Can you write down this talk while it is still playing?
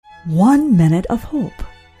1 Minute of Hope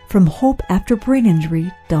from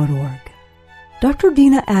hopeafterbraininjury.org. Dr.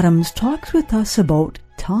 Dina Adams talks with us about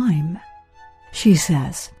time. She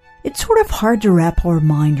says, it's sort of hard to wrap our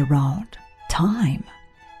mind around time.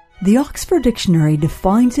 The Oxford Dictionary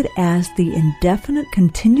defines it as the indefinite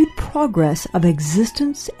continued progress of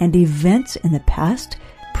existence and events in the past,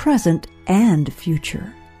 present, and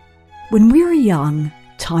future. When we were young,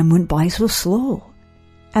 time went by so slow.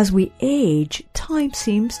 As we age, time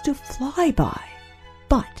seems to fly by.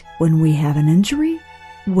 But when we have an injury,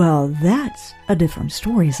 well, that's a different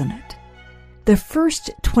story, isn't it? The first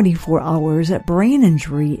 24 hours at brain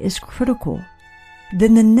injury is critical.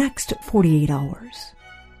 Then the next 48 hours.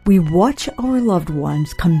 We watch our loved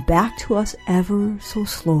ones come back to us ever so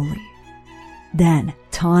slowly. Then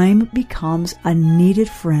time becomes a needed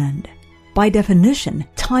friend. By definition,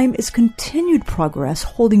 time is continued progress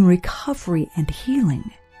holding recovery and healing.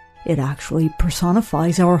 It actually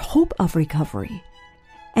personifies our hope of recovery.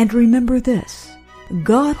 And remember this,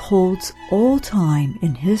 God holds all time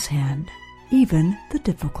in His hand, even the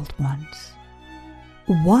difficult ones.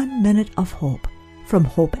 1 Minute of Hope from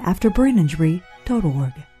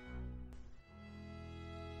hopeafterbraininjury.org.